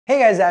Hey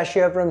guys, Ash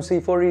here from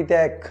C4E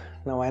Tech.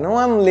 Now I know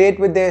I'm late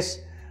with this,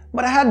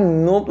 but I had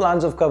no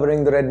plans of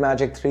covering the Red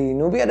Magic 3.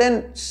 Nubia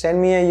didn't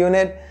send me a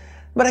unit,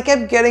 but I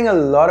kept getting a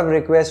lot of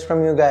requests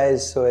from you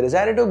guys, so I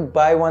decided to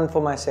buy one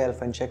for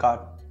myself and check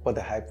out what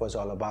the hype was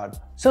all about.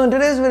 So in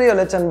today's video,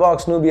 let's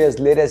unbox Nubia's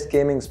latest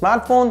gaming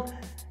smartphone.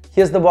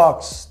 Here's the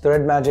box. The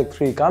Red Magic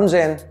 3 comes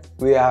in.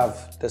 We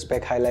have the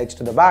spec highlights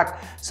to the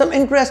back. Some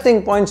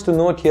interesting points to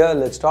note here.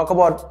 Let's talk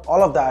about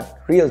all of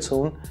that real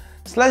soon.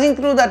 Slicing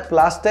through that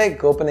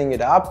plastic, opening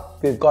it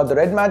up, we've got the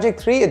Red Magic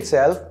 3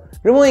 itself.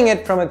 Removing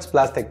it from its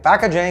plastic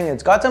packaging,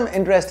 it's got some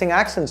interesting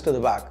accents to the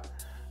back.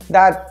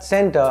 That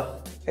center,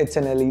 it's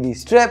an LED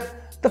strip.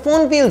 The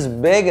phone feels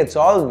big, it's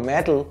all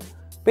metal.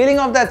 Peeling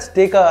off that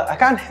sticker, I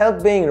can't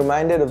help being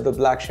reminded of the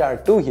Black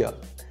Shark 2 here.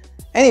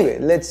 Anyway,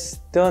 let's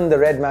turn the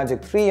Red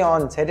Magic 3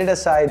 on, set it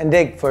aside and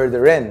dig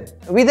further in.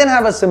 We then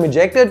have a SIM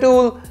ejector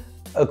tool,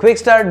 a quick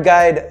start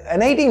guide, an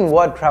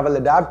 18-watt travel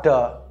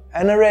adapter,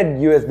 and a red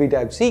USB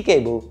Type-C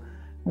cable.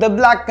 The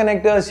black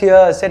connectors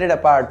here set it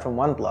apart from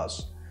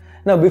OnePlus.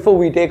 Now before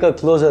we take a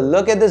closer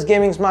look at this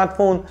gaming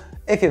smartphone,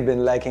 if you've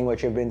been liking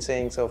what you've been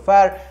saying so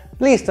far,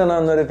 please turn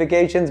on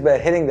notifications by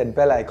hitting that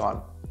bell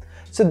icon.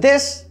 So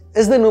this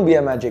is the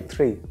Nubia Magic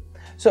 3.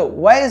 So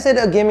why is it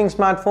a gaming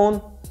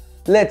smartphone?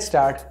 Let's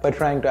start by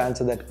trying to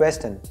answer that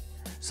question.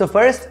 So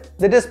first,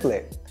 the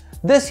display.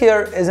 This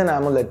here is an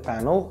AMOLED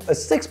panel, a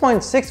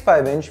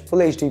 6.65-inch Full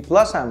HD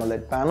Plus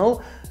AMOLED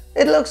panel.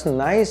 It looks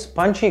nice,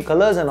 punchy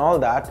colors and all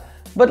that,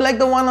 but like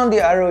the one on the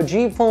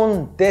ROG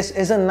phone, this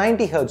is a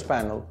 90Hz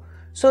panel,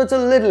 so it's a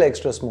little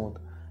extra smooth.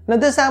 Now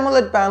this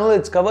AMOLED panel,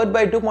 it's covered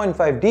by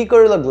 2.5D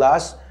Gorilla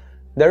Glass.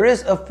 There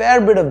is a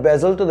fair bit of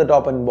bezel to the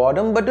top and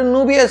bottom, but to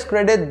Nubia's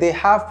credit, they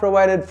have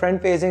provided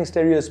front-facing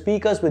stereo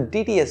speakers with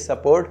DTS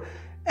support,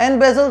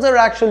 and bezels are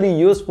actually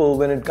useful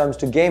when it comes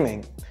to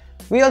gaming.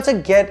 We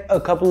also get a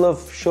couple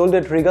of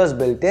shoulder triggers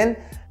built in,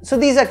 so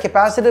these are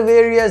capacitive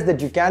areas that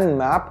you can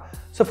map.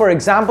 So for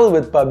example,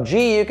 with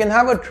PUBG, you can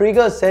have a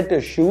trigger set to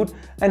shoot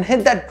and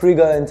hit that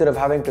trigger instead of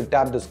having to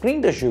tap the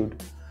screen to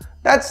shoot.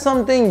 That's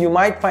something you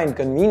might find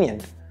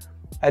convenient.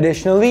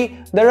 Additionally,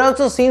 there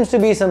also seems to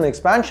be some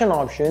expansion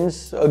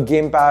options, a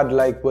gamepad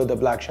like with the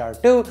Black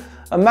Shark 2,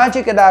 a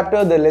magic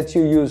adapter that lets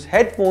you use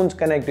headphones,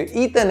 connect to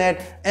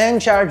Ethernet and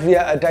charge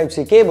via a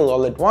Type-C cable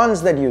all at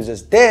once that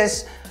uses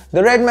this.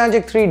 The Red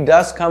Magic 3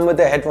 does come with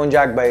a headphone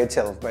jack by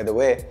itself, by the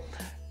way.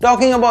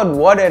 Talking about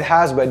what it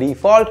has by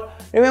default,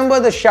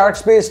 remember the Shark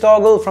Space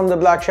toggle from the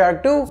Black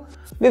Shark 2?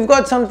 We've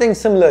got something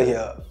similar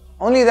here,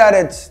 only that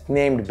it's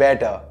named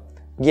better,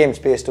 Game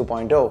Space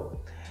 2.0.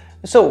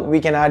 So we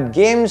can add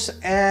games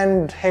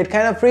and it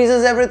kind of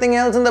freezes everything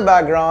else in the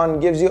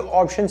background, gives you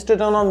options to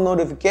turn on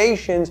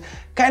notifications,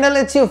 kind of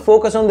lets you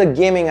focus on the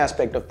gaming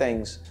aspect of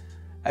things.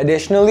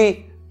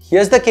 Additionally,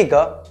 here's the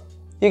kicker,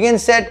 you can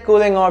set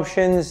cooling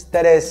options,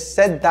 that is,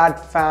 set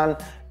that fan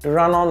to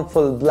run on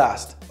full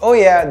blast. Oh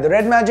yeah, the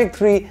Red Magic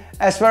 3,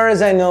 as far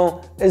as I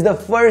know, is the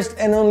first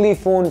and only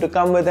phone to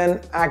come with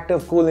an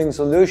active cooling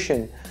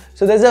solution.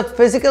 So there's a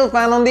physical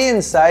fan on the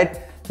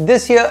inside.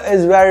 This here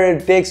is where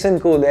it takes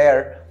in cool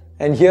air,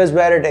 and here's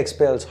where it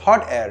expels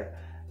hot air.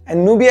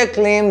 And Nubia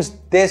claims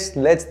this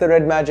lets the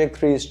Red Magic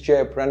 3's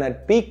chip run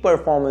at peak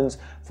performance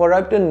for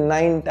up to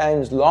 9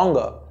 times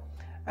longer.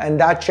 And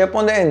that chip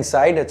on the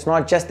inside, it's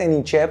not just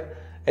any chip,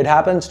 it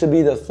happens to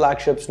be the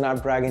flagship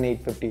Snapdragon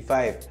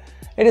 855.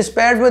 It is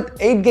paired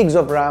with 8 gigs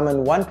of RAM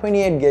and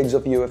 128 gigs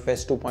of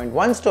UFS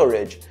 2.1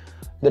 storage.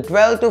 The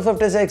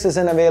 12256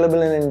 isn't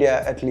available in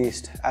India, at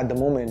least at the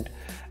moment.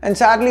 And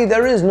sadly,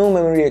 there is no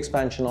memory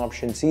expansion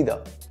options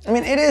either. I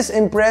mean, it is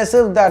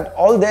impressive that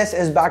all this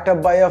is backed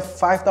up by a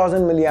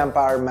 5000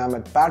 mAh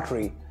Mammoth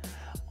battery.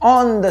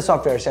 On the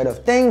software side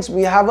of things,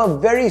 we have a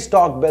very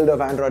stock build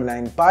of Android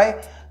 9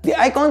 Pie. The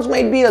icons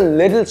might be a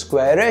little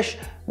squarish,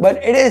 but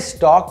it is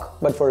stock,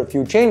 but for a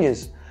few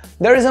changes.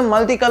 There is a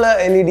multicolor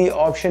LED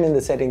option in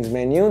the settings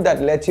menu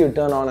that lets you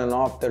turn on and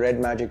off the Red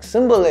Magic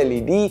symbol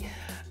LED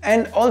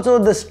and also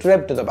the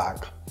strip to the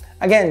back.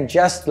 Again,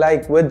 just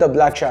like with the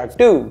Black Shark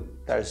 2,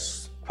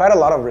 there's quite a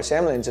lot of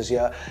resemblances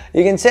here.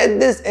 You can set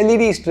this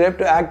LED strip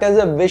to act as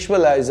a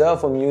visualizer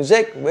for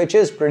music, which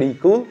is pretty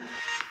cool.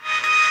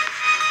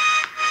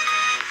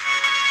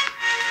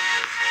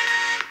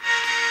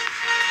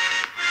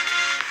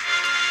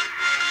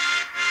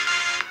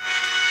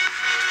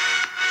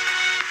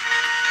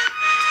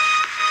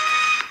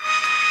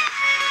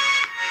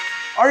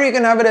 Or you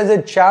can have it as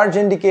a charge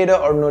indicator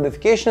or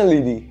notification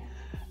LED.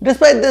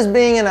 Despite this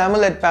being an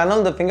AMOLED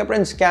panel, the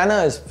fingerprint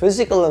scanner is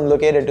physical and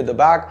located to the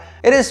back.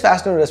 It is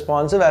fast and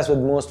responsive as with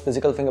most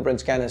physical fingerprint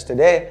scanners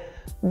today.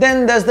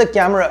 Then there's the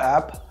camera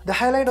app. The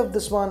highlight of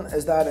this one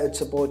is that it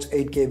supports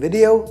 8K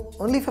video,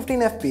 only 15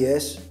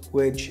 FPS,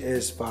 which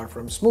is far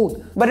from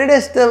smooth. But it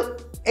is still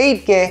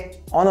 8K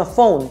on a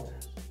phone,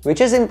 which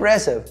is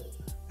impressive.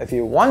 If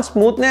you want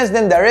smoothness,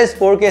 then there is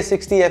 4K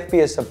 60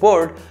 FPS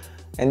support.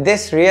 And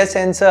this rear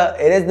sensor,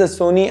 it is the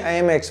Sony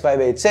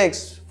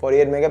IMX586,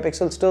 48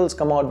 megapixel stills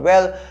come out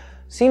well.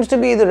 Seems to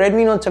be the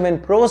Redmi Note 7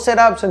 Pro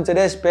setup since it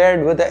is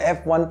paired with the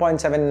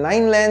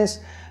f1.79 lens.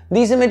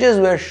 These images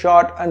were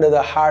shot under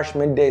the harsh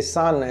midday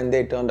sun and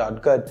they turned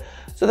out good.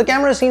 So the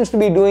camera seems to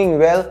be doing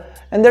well,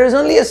 and there is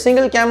only a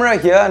single camera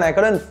here and I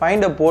couldn't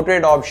find a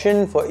portrait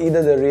option for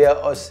either the rear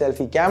or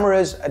selfie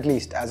cameras, at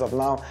least as of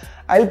now.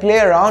 I'll play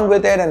around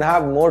with it and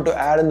have more to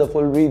add in the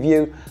full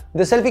review.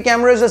 The selfie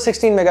camera is a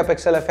 16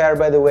 megapixel affair,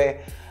 by the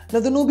way. Now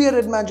the Nubia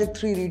Red Magic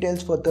 3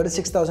 retails for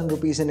 36,000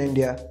 rupees in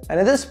India. And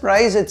at this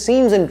price it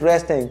seems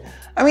interesting.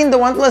 I mean, the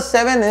OnePlus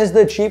 7 is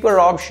the cheaper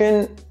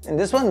option, and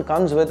this one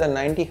comes with a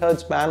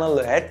 90Hz panel,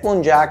 a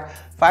headphone jack,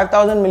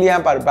 5000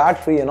 mAh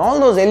battery and all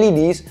those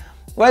LEDs,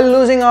 while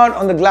losing out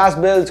on the glass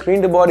build,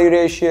 screen to body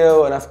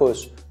ratio and of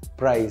course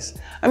price.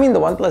 I mean, the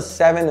OnePlus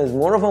 7 is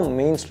more of a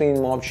mainstream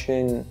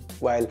option,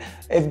 while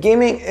if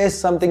gaming is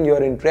something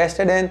you're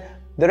interested in,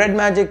 the Red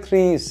Magic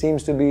 3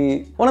 seems to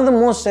be one of the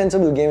most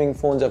sensible gaming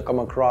phones I've come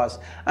across.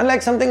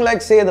 Unlike something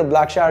like say the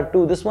Black Shark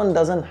 2, this one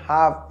doesn't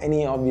have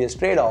any obvious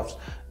trade-offs.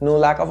 No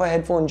lack of a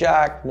headphone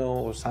jack,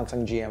 no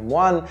Samsung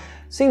GM1,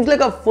 seems like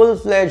a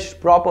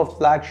full-fledged proper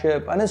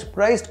flagship and is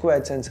priced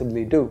quite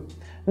sensibly too.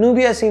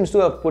 Nubia seems to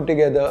have put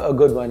together a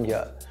good one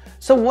here.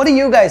 So what do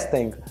you guys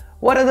think?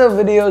 What other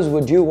videos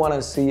would you want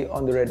to see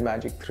on the Red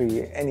Magic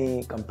 3?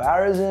 Any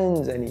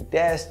comparisons, any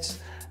tests?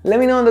 Let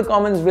me know in the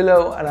comments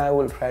below and I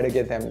will try to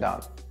get them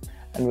done.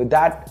 And with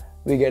that,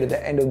 we get to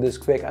the end of this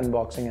quick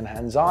unboxing and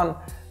hands-on.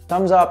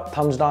 Thumbs up,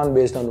 thumbs down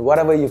based on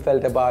whatever you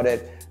felt about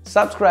it.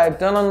 Subscribe,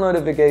 turn on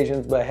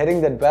notifications by hitting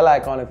that bell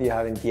icon if you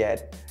haven't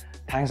yet.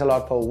 Thanks a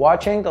lot for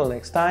watching. Till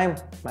next time,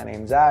 my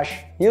name's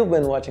Ash. You've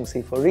been watching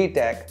C4E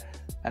Tech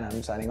and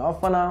I'm signing off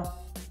for now.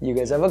 You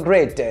guys have a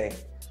great day.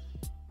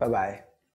 Bye-bye.